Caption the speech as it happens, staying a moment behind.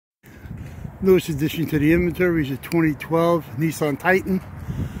Newest addition to the inventory is a 2012 Nissan Titan.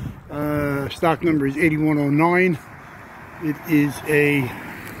 Stock number is 8109. It is a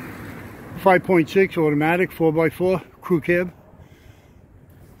 5.6 automatic 4x4 crew cab.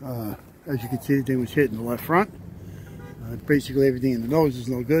 As you can see, the thing was hit in the left front. Basically everything in the nose is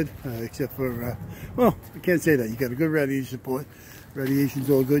no good, except for, well, I can't say that. You got a good radiation support. Radiation's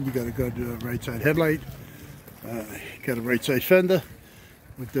all good. You got a good right side headlight. You got a right side fender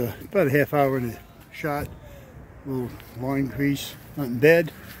with about a half hour in a shot. Little line crease, nothing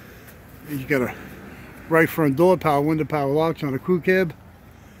bad. You got a right front door, power window, power locks on a crew cab.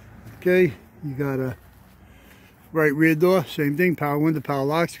 Okay, you got a right rear door, same thing, power window, power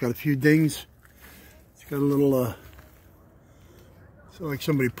locks. Got a few dings. It's got a little, so like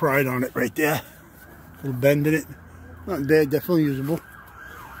somebody pried on it right there. A little bend in it. Not bad, definitely usable.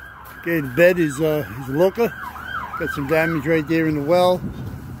 Okay, the bed is a Loca. Got some damage right there in the well.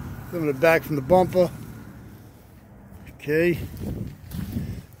 Some of the back from the bumper. Okay,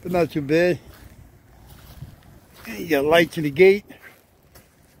 but not too bad. And you got lights in the gate.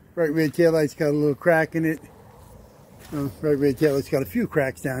 Right rear tail light's got a little crack in it. Right rear tail light's got a few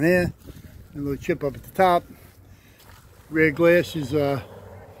cracks down there. A little chip up at the top. Rear glass is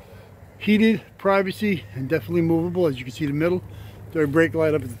heated, privacy, and definitely movable, as you can see the middle. Third brake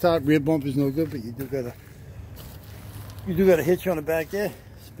light up at the top. Rear bumper is no good, but you do got a hitch on the back there.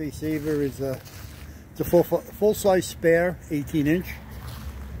 Space saver is it's a full size spare, 18-inch.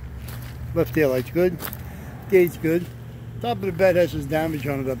 Left tail light's good. Gate's good. Top of the bed has some damage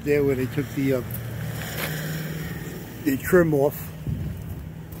on it up there where they took the trim off.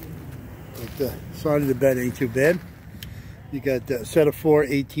 But the side of the bed ain't too bad. You got a set of 4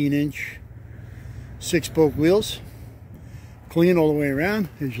 18-inch 6-spoke wheels. Clean all the way around.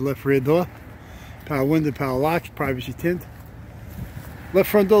 Here's your left rear door. Power window, power locks, privacy tint. Left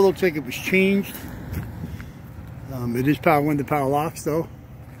front door looks like it was changed. It is power window, power locks though.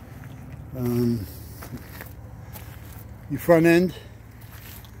 Your front end,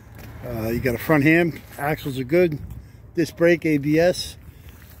 you got a front ham. Axles are good. Disc brake, ABS.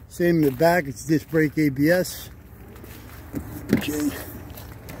 Same in the back, it's disc brake, ABS. Okay.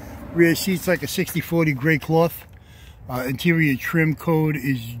 Rear seats like a 60/40 gray cloth. Interior trim code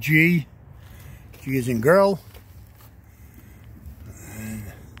is G. G as in girl. And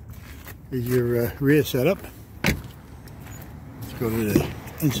there's your rear setup. Let's go to the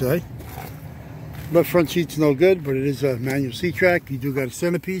inside. Left front seat's no good, but it is a manual seat track. You do got a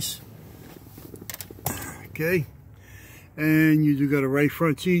centerpiece. Okay. And you do got a right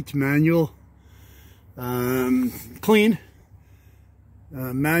front seat, manual. Clean.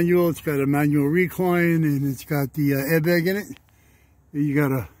 Manual, it's got a manual recline, and it's got the airbag in it. And you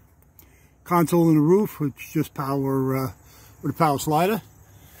got a console in the roof, which is just power with a power slider.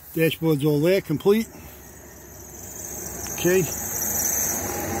 Dashboard's all there, complete. Okay.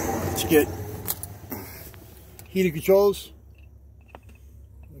 Let's get heated controls.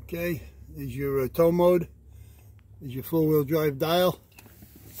 Okay, there's your tow mode. There's your four-wheel drive dial.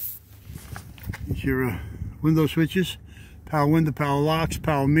 There's your window switches. Power window, power locks,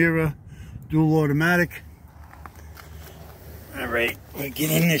 power mirror, dual automatic. All right, we'll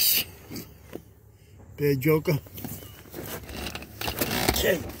get in this bad joker.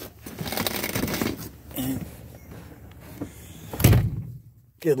 Okay. And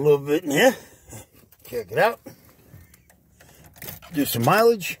get a little bit in here. Check it out. Do some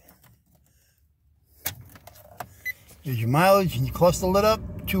mileage. Here's your mileage and your cluster lit up.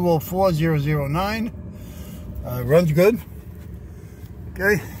 204,009. Runs good.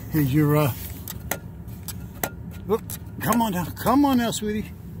 Okay, here's your whoop, come on now,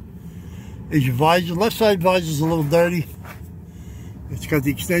 sweetie. Here's your visor. Left side visor is a little dirty. It's got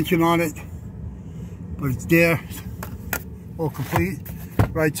the extension on it, but it's there, all complete.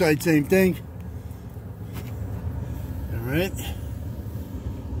 Right side, same thing. All right.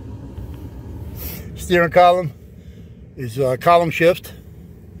 Steering column is column shift,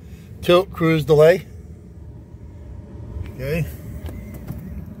 tilt, cruise, delay. Okay.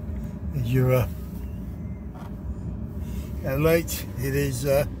 Here's your headlights. It is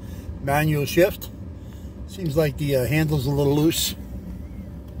manual shift. Seems like the handle's a little loose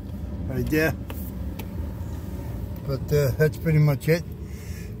right there, but that's pretty much it.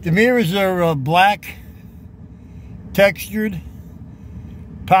 The mirrors are black, textured,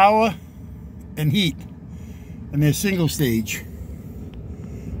 power, and heat, and they're single stage.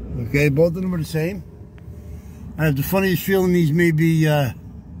 Okay, both of them are the same. I have the funniest feeling these may be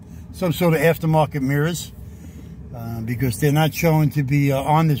some sort of aftermarket mirrors, because they're not showing to be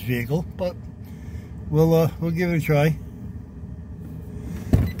on this vehicle, but we'll give it a try.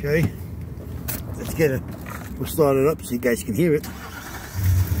 Okay, let's get it. We'll start it up so you guys can hear it.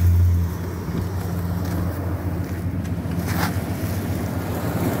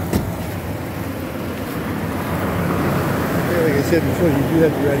 Yeah, like I said before, you do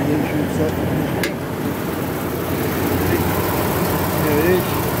have the radiation and stuff. There it is.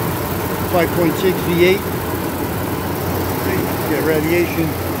 5.6 V8. Got radiation.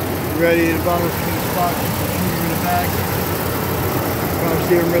 Radiator bottle, 3 spots, shooter in the back. Power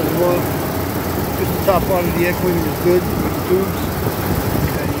steering reservoir. Just the top part of the air cleaner is good with the tubes.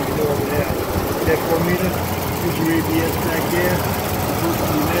 And you can go over there. Air flow meter. Here's your ABS back there. Boost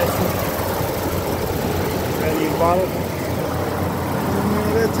to your master. Radiator bottle.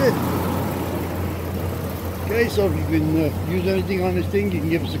 And that's it. Okay, so if you can use anything on this thing, you can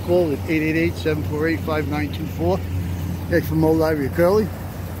give us a call at 888-748-5924. X for Mo Library Curly.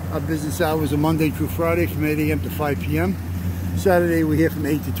 Our business hours are Monday through Friday from 8 a.m. to 5 p.m. Saturday we're here from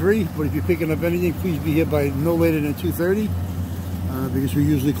 8 to 3. But if you're picking up anything, please be here by no later than 2:30 because we're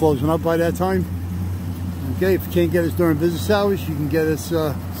usually closing up by that time. Okay, if you can't get us during business hours, you can get us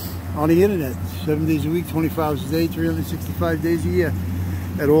on the internet 7 days a week, 24 hours a day, 365 days a year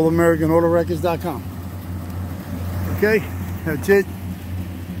at allamericanautorecords.com. Okay, that's it.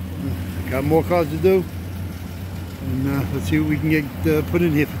 Got more cars to do. And let's see what we can get put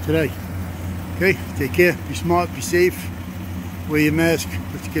in here for today. Okay, take care, be smart, be safe, wear your mask.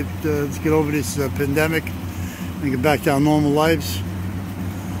 Let's get over this pandemic and get back to our normal lives.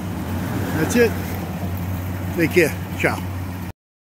 That's it. Take care. Ciao.